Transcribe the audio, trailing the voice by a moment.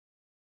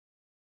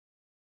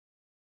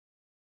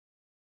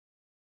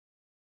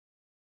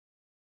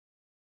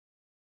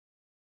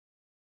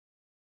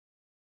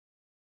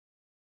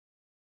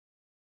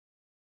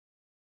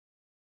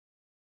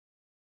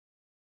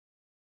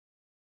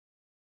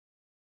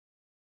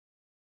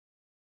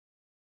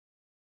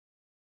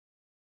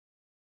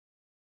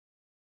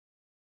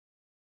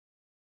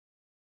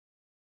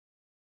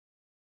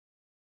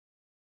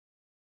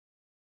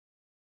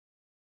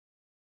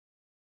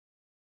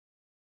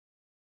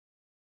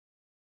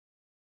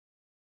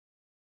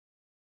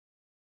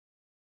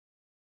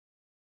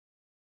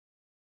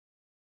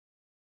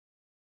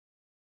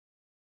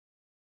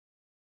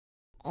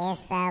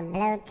It's a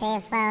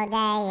beautiful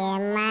day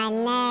in my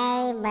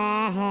neighborhood.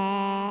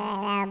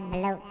 A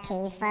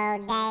beautiful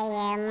day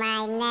in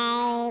my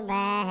neighborhood.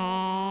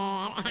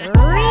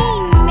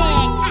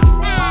 Remix!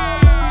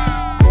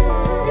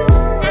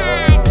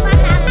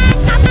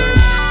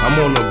 I'm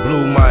on the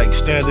blue mic,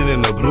 standing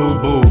in the blue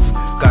booth.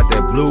 Got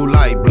that blue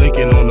light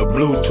blinking on the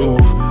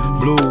Bluetooth.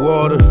 Blue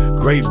water,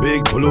 great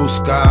big blue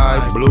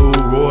sky. Blue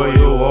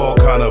royal, all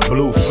kind of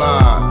blue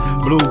fly.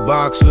 Blue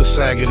boxers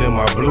sagging in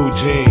my blue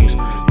jeans.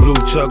 Blue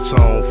chucks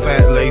on,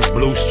 fat lace,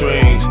 blue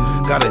strings.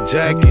 Got a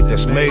jacket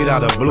that's made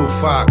out of blue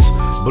fox.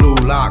 Blue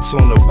locks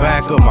on the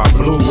back of my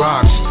blue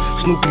rocks.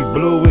 Snoopy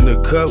blue in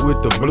the cut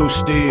with the blue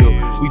steel.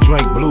 We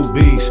drank blue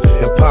beast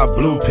and pop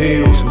blue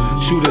pills.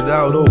 Shoot it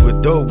out over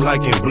dope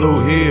like in Blue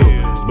Hill.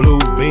 Blue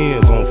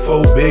Benz on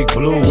 4 big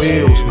blue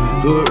wheels.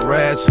 Good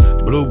rats,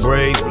 blue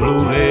braids,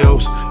 blue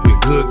nails. We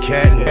good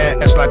cat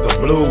and ass like a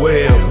blue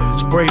whale.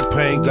 Spray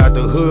paint got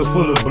the hood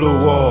full of blue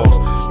walls.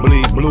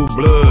 Bleed blue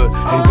blood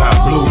and got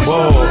blue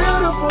balls. It's a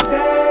beautiful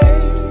day.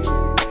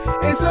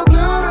 It's a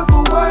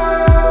beautiful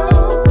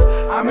world.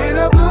 I'm in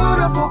a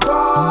beautiful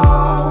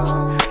car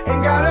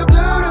and got a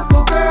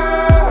beautiful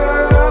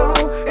girl.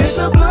 It's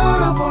a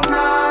beautiful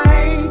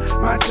night.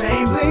 My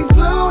chain blinks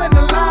blue in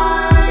the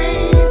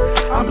light.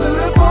 I'm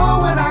beautiful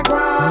when I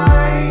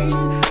grind.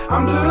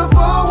 I'm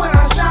beautiful when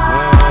I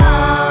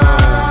shine.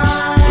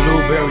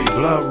 Blueberry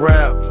blunt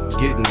wrap,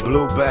 getting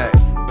blue back.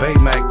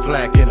 Baymac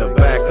plaque in the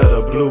back of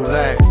the blue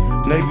lack.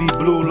 Navy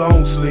blue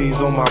long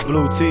sleeves on my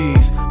blue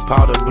tees.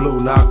 Powder blue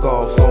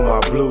knockoffs on my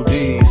blue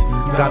D's.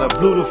 Got a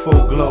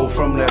beautiful glow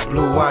from that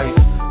blue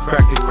ice.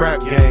 Crack the crap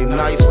game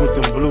nice with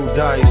them blue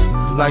dice.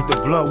 Like the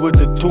blunt with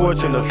the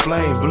torch and the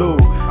flame blue.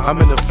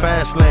 I'm in the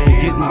fast lane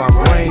getting my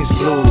brains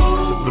blue.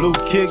 The blue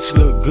kicks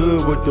look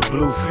good with the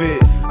blue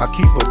fit. I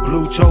keep a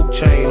blue choke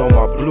chain on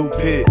my blue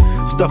pit.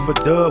 Stuff a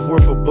dove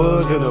worth of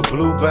bugs in a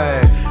blue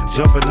bag.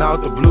 Jumping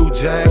out the blue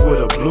jag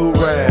with a blue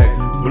rag.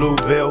 Blue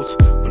belts,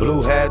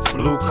 blue hats,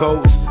 blue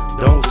coats.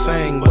 Don't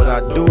sing, but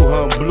I do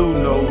hum blue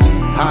notes.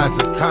 Hides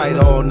a kite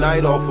all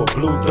night off a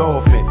blue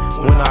dolphin.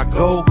 When I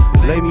go,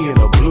 lay me in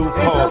a blue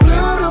coffin. It's a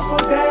beautiful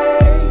day.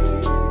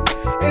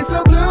 It's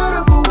a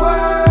beautiful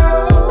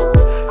world.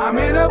 I'm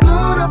in a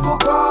beautiful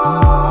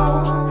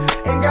car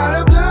and got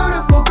a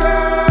beautiful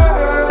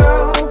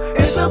girl.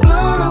 It's a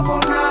beautiful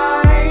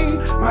night.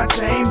 My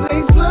chain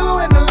blinks blue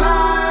in the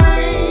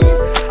light.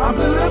 I'm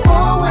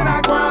beautiful when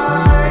I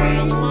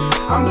grind.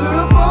 I'm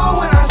beautiful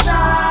when I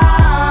shine.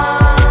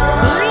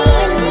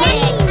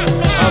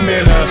 I'm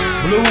in a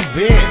blue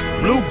bent,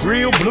 blue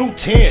grill, blue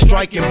tint.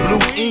 Striking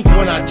blue ink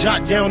when I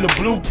jot down the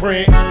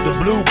blueprint. The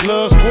blue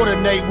gloves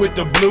coordinate with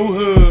the blue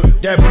hood.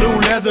 That blue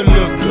leather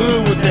look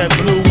good with that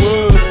blue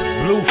wood.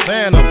 Blue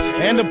Phantom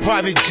and the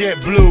private jet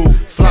blue.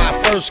 Fly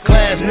first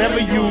class, never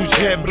use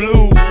jet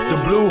blue. The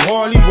blue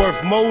Harley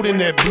worth more than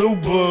that blue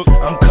book.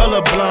 I'm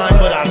colorblind,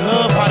 but I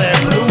love how that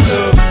blue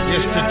look.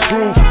 It's the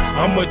truth,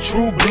 I'm a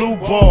true blue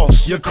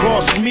boss. You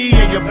cross me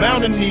and you're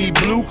bound to need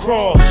Blue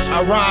Cross.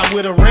 I ride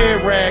with a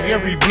red rag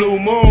every blue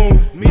moon.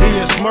 Me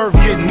and Smurf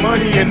getting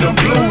money in the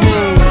blue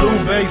room. Blue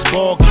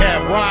baseball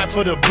cap, ride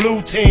for the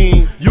blue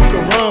team. You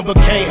can run but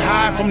can't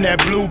hide from that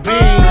blue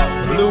beam.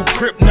 Blue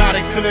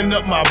Krypnotic filling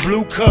up my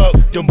blue cup.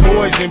 Them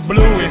boys in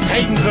blue is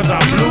hating cause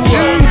I blew up.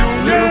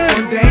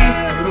 Beautiful day,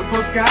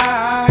 beautiful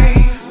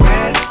skies,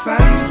 red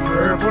suns,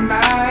 purple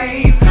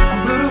nights.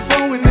 I'm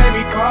beautiful in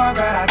every car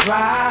that I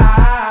drive.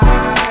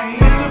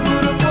 It's a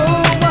beautiful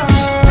world.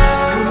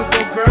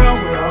 Beautiful girl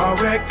with all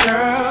red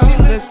curls. She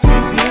looks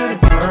too good in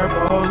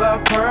purple of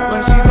pearl,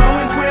 but she's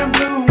always wearing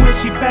blue when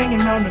she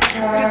banging on the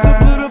curb. It's a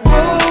beautiful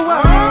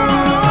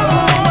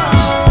world.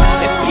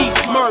 It's P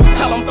Smurf,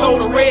 tell them throw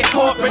the red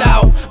carpet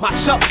out. My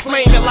chucks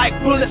flaming like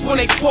bullets when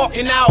they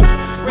sparking out.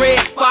 Red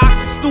fox,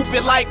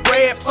 stupid like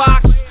Red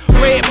Fox.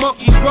 Red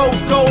monkeys,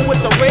 rose gold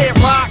with the red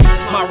rocks.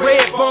 My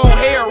red bone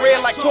hair red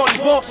like Jordan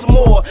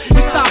Baltimore.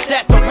 He stopped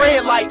at the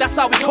red light, that's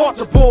how we caught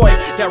the boy.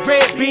 That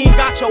red beam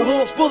got your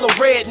hooves full of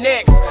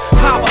rednecks.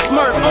 Power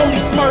Smurf, only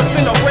Smurf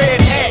in a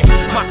red hat.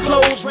 My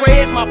clothes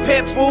red, my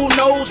pet bull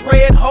nose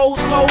red. Hoes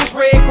toes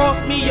red,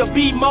 cross me a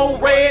B-Mo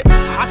red.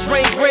 I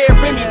drink red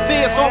Remy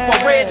Fizz off a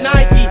red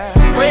Nike.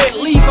 Red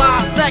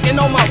Levi's sagging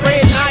on my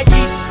red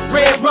Nikes.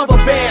 Red rubber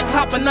bands,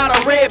 hopping out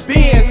of red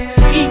bins.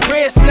 Eat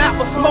red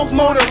snapper, smoke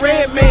more than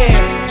red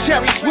man.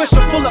 Cherry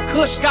swisher full of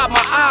kush, got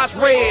my eyes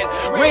red.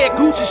 Red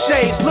Gucci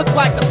shades, look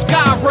like the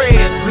sky red.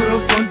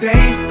 Beautiful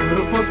day,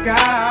 beautiful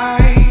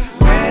skies,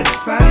 red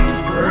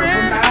suns,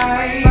 purple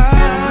nights.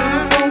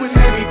 Beautiful in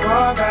every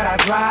car that I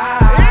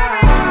drive.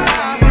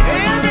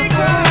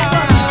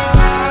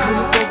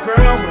 Beautiful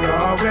girl with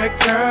all red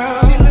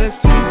curls. She looks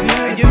too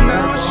good, you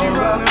know she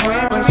rollin'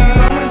 red, but she's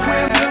always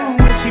wearing blue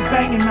when she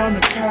banging on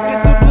the curb.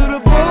 It's a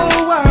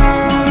beautiful world.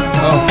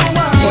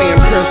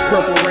 Playing Prince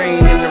Purple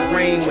Rain in the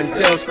rain when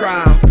doves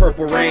cry.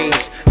 Purple range,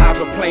 out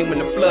the plane when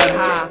the flood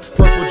high.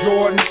 Purple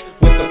Jordans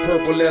with the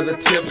purple leather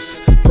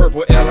tips.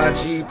 purple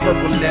L-I-G,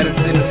 purple letters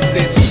in the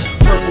stitch.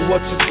 Purple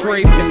what you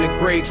scrape in the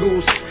Grey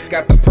Goose.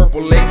 Got the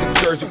purple lake, the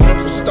jersey,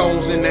 purple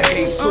stones in the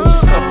Jesus.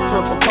 Couple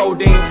purple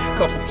codeine,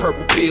 couple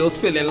purple pills.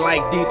 Feeling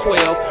like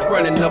D12,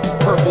 running up a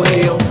purple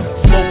hill.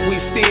 Smoke weed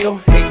still,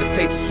 hate to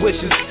take the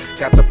swishes.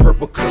 Got the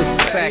purple kush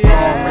sack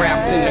all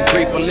wrapped in the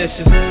grape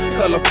delicious.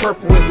 Color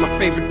purple is my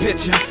favorite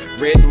picture.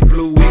 Red and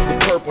blue equal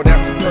purple,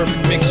 that's the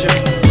perfect mixture.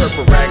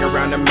 Purple rag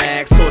around the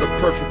mag, sorta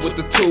perfect with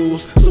the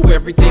tools. So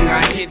everything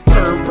I hit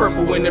turn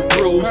purple when it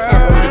brews. I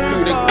heard it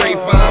through the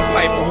grapevine,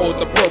 Piper hold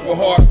the purple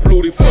heart.